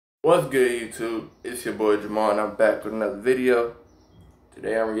What's good, YouTube? It's your boy Jamal and I'm back with another video.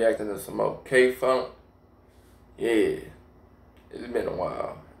 Today I'm reacting to some more KFUNK. Yeah, it's been a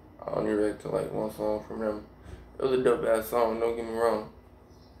while. I only react to like one song from them. It was a dope ass song, don't get me wrong.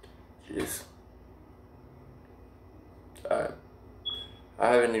 Just I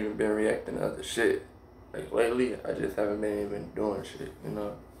haven't even been reacting to other shit. Like lately, I just haven't been even doing shit, you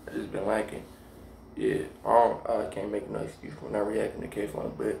know. I just been liking. Yeah, I can't make no excuse for not reacting to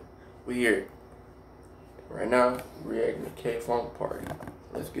KFUNK, but we here. Right now, we're reacting to KFUNK Party.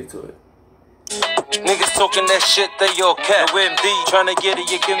 Let's get to it. Niggas talking that shit, they all cap. With MD, tryna get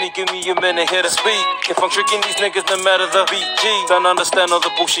it, you give me a minute here to speak. If I'm tricking these niggas, no matter the BG. Don't understand all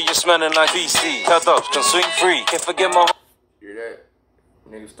the bullshit you're smelling like VC. Cut ups, can swing free, can't forget my. Hear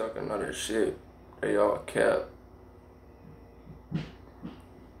that? Niggas talking all that shit. They all cap.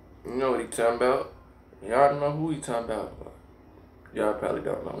 You know what he talking about? Y'all don't know who he talking about. Y'all probably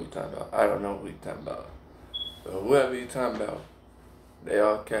don't know who he talking about. I don't know who he talking about. But whoever he talking about, they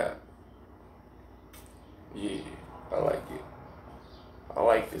all cap. Yeah, I like it. I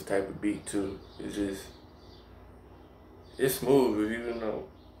like this type of beat too. It's just, it's smooth.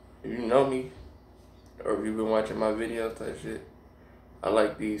 If you know me, or if you've been watching my videos type shit, I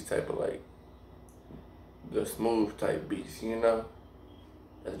like these type of like, the smooth type beats, you know?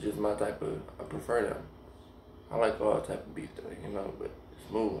 That's just my type of, I prefer them. I like all type of beats though, you know, but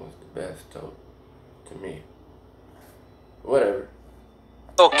smooth one's the best though, to me. Whatever.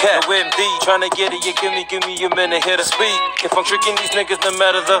 Okay, with MD, tryna get it, you give me a minute here to speak. If I'm tricking these niggas, no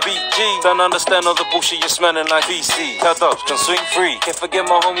matter the BG. Don't understand all the bullshit you're smelling like VC. Cut ups, can swing free. Can't forget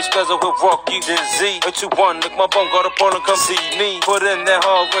my homie Spezza will rock you. Then Z, 821, look my bone, got a ball and come see me. Put in that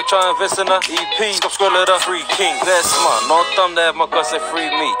hard work, try invest in a EP. Stop scrolling up, free king. That's smart, no thumb to have my guts that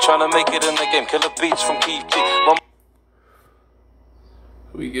free me. Tryna make it in the game, killer beats from Keith G.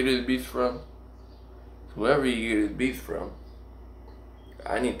 Who you get his beats from? Whoever you get his beats from,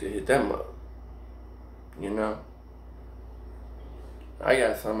 I need to hit them up. You know? I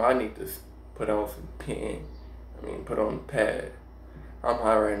got something I need to put on some pen. Put on the pad. I'm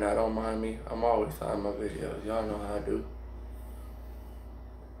high right now, don't mind me. I'm always high in my videos. Y'all know how I do.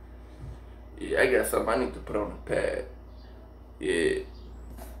 Yeah, I got something I need to put on the pad. Yeah.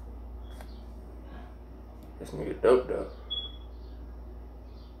 This nigga dope though.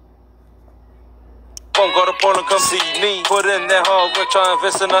 Got a ball and come see me. Put in that hard work, try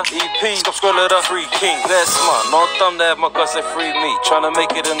invest in a EP. Stop scrolling up, free king. That's smart, no thumb to have my guts that free me. Tryna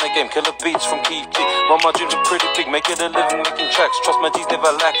make it in the game, killer beats from Keith G. Run my dreams are pretty big, make it a living making tracks. Trust my G's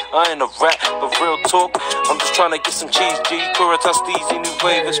never lack, I ain't a rat, but real talk, I'm just tryna get some cheese G. Curatas easy, new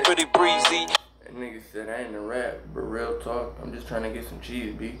wave, it's pretty breezy. That nigga said I ain't a rat, but real talk, I'm just trying to get some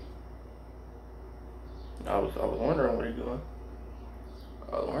cheese, B. I was wondering where he going.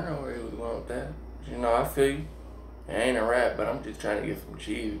 I was wondering where he was going with that. You know, I feel you. I ain't a rap, but I'm just trying to get some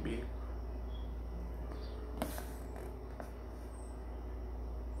cheese, B.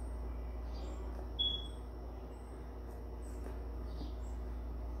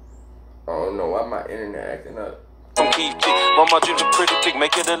 I don't know why my internet acting up. From Keith G, run my dreams are pretty big,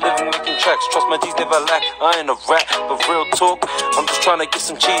 make it a living making tracks. Trust my G's never lack, I ain't a rat, but real talk, I'm just trying to get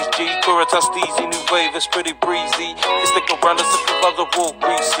some cheese G. Curatas easy, new wave, it's pretty breezy. It's like around us, look above the wall,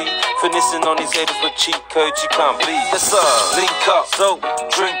 greasy. Finessing on these haters with cheat codes you can't beat. It's a link up, so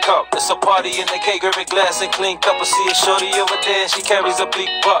drink up. It's a party in the K, grab a glass and clink up. I see a shorty over there, she carries a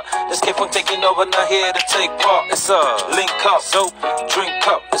big butt. This KFUNK taking over, not here to take part. It's a link up, so drink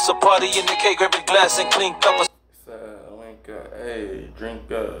up. It's a party in the K, grab a glass and clink up. Hey,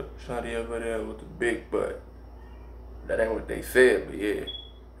 drink up. Shawty over there with the big butt. That ain't what they said, but yeah,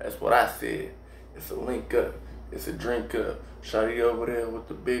 that's what I said. It's a link up. It's a drink up. Shawty over there with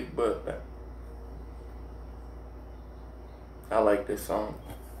the big butt. I like this song.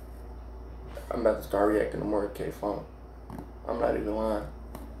 I'm about to start reacting to more KFUNK. I'm not even lying.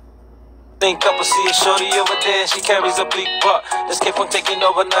 Link up, I see a shorty over there, she carries a big butt. This KFUNK taking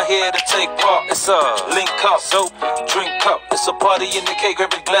over, not here to take part. It's a link up, so drink up. It's a party in the K, grab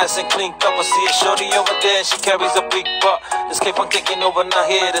a glass and clink up. I see a shorty over there, she carries a big butt. This KFUNK taking over, not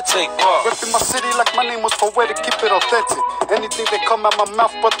here to take part. Repping my city like my name was for way to keep it authentic. Anything that come out my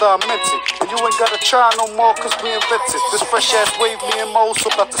mouth, brother, I meant it. And you ain't gotta try no more, cause we invented this fresh ass wave, me and Mo,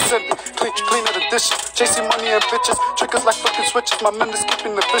 so about to send it. Cleaner the dishes, chasing money and bitches. Triggers like fucking switches, my men is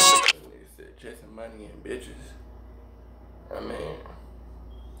keeping the vicious. Chasing money and bitches.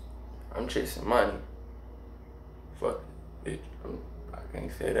 I'm chasing money. Fuck it, bitch. I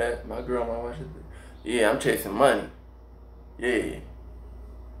can't say that. My girl might watch it. Yeah, I'm chasing money. Yeah.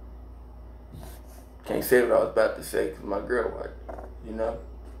 Can't say what I was about to say because my girl watched, you know?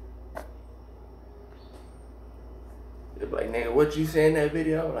 They're like, nigga, what you say in that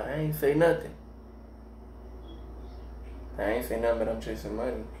video? I'm like, I ain't say nothing. I ain't say nothing, but I'm chasing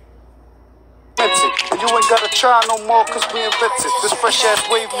money. And you ain't gotta try no more cause we invented this fresh ass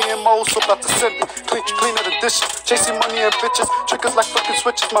wave, me and Mo so about to send it. Cleaner the dishes, chasing money and bitches. Triggers like fucking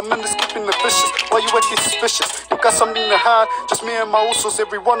switches, my men is keeping the vicious. Why you acting suspicious? You got something to hide? Just me and my usos,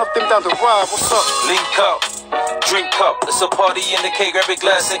 every one of them down the ride. What's up? Link up, drink up. It's a party in the K, grab a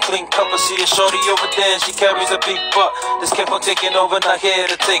glass and clink up. I see a shorty over there and she carries a big butt. This KFUNK taking over, not here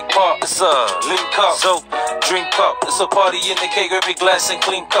to take part. It's a link up, so drink up. It's a party in the K, grab a glass and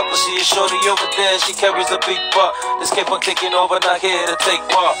clink up. I see a shorty over there and she carries a big butt. This KFUNK taking over, not here to take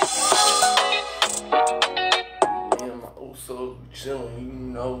part. Me and my Usos chilling,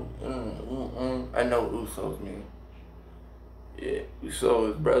 you know. I know Usos mean. Yeah,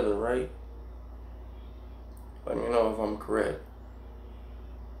 Uso is brother, right? Let me know if I'm correct.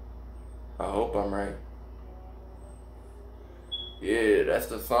 I hope I'm right. Yeah, that's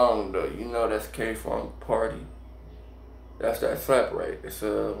the song though. You know that's KFUNK Party. That's that slap, right? It's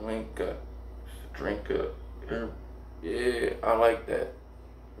a link up, it's a drink up. Yeah, I like that.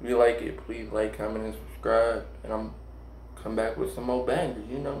 If you like it, please like, comment, and subscribe. And I'm come back with some more bangers.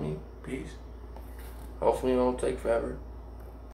 You know me. Peace. Hopefully it don't take forever.